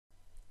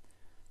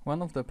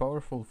One of the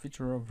powerful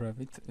features of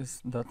Revit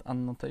is that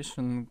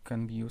annotation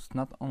can be used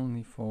not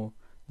only for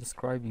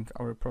describing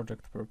our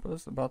project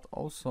purpose, but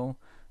also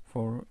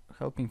for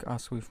helping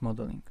us with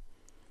modeling.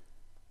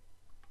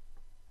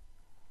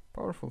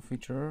 One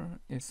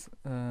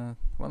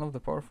of the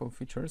powerful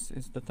features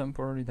is the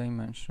temporary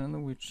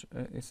dimension, which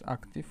is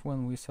active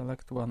when we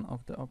select one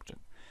of the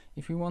objects.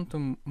 If we want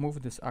to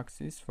move this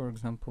axis, for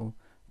example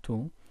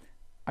 2,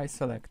 I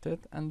select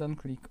it and then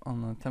click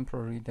on a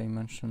temporary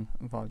dimension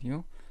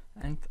value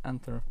and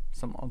enter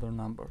some other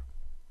number.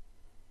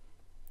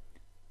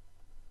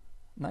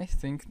 Nice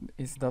thing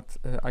is that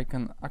I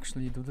can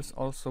actually do this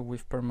also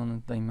with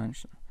permanent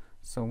dimension.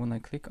 So when I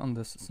click on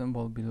this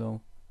symbol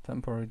below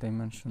temporary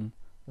dimension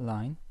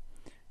line,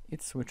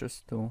 it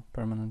switches to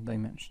permanent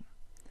dimension.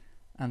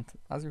 And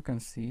as you can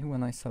see,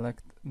 when I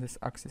select this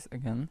axis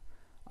again,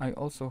 I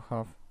also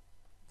have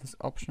this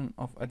option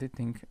of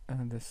editing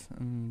this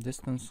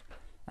distance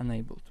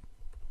enabled.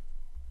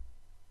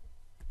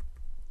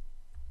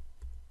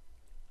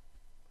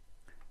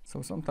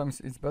 So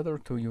sometimes it's better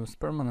to use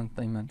permanent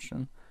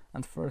dimension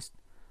and first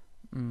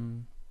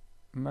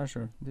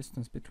measure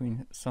distance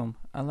between some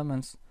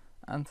elements,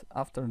 and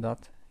after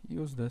that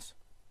use this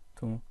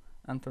to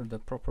enter the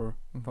proper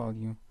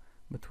value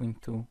between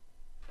two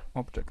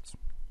objects.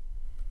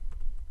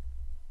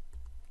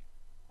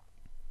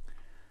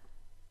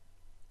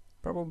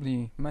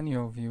 Probably many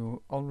of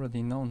you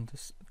already know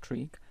this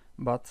trick,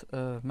 but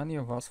many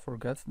of us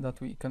forget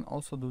that we can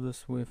also do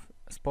this with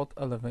spot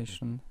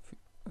elevation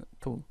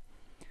tool.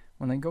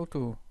 When I go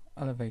to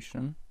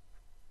elevation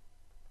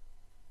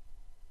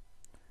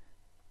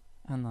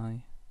and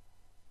I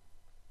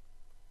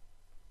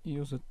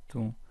use it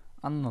to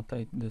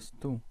annotate these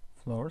two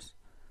floors,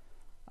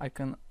 I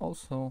can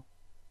also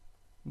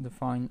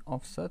define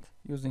offset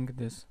using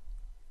this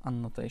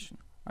annotation.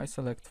 I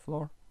select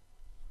floor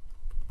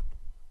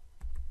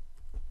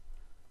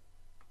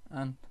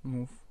and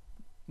move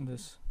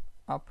this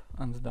up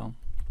and down.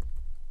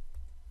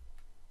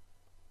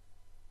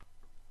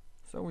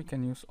 So we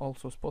can use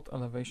also spot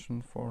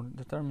elevation for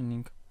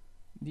determining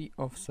the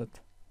offset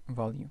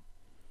value.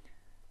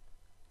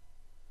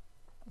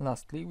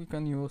 Lastly, we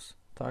can use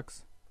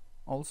tags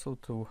also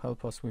to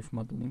help us with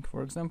modeling.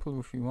 For example,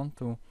 if we want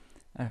to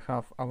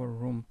have our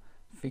room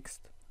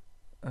fixed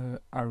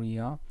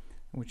area,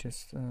 which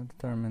is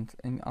determined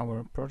in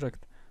our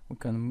project, we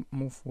can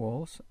move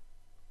walls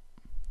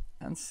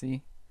and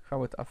see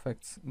how it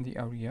affects the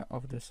area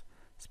of this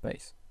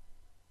space.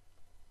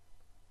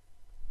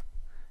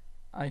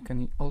 I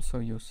can also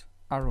use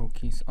arrow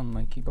keys on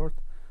my keyboard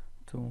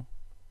to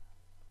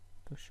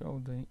show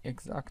the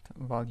exact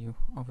value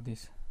of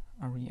this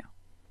area.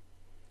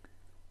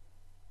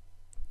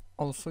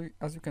 Also,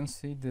 as you can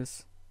see,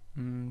 this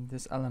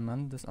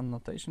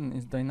annotation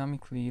is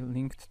dynamically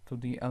linked to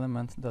the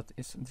element that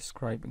is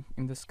describing,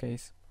 in this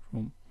case,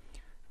 room.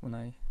 When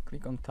I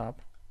click on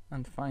tab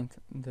and find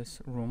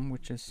this room,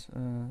 which is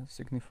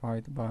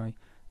signified by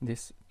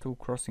these two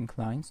crossing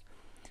lines,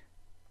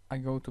 I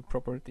go to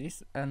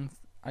properties and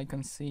I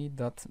can see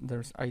that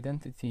there's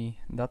identity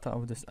data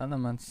of this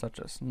element, such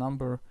as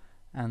number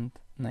and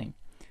name.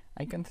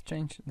 I can't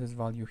change this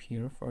value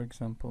here. For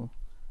example,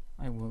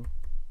 I will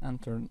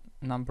enter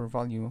number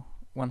value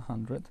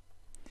 100,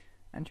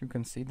 and you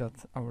can see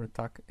that our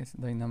tag is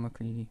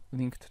dynamically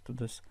linked to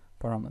this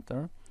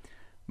parameter.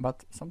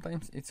 But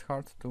sometimes it's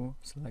hard to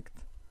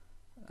select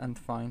and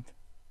find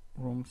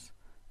rooms,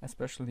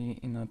 especially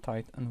in a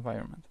tight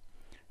environment.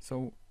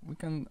 So we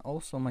can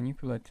also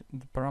manipulate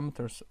the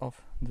parameters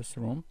of this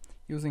room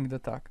using the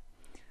tag.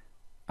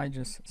 I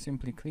just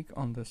simply click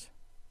on this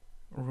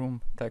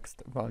room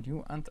text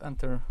value and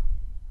enter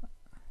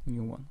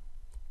new one.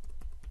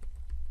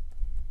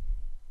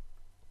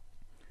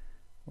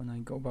 When I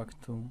go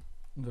back to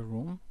the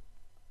room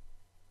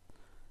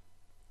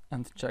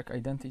and check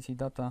identity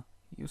data,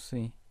 you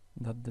see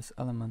that this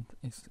element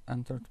is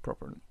entered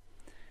properly.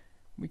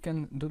 We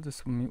can do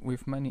this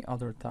with many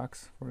other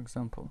tags, for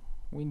example,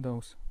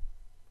 Windows,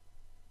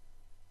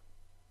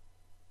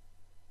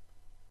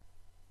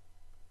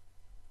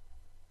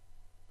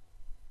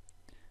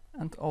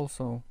 and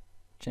also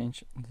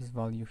change this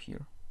value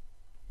here.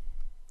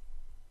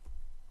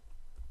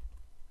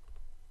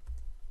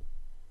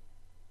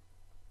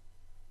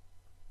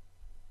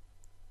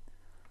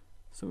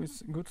 So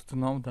it's good to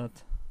know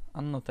that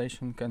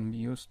annotation can be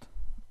used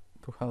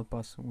to help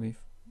us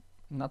with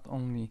not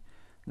only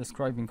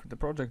describing the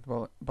project,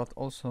 but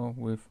also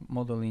with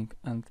modeling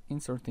and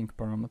inserting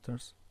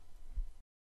parameters.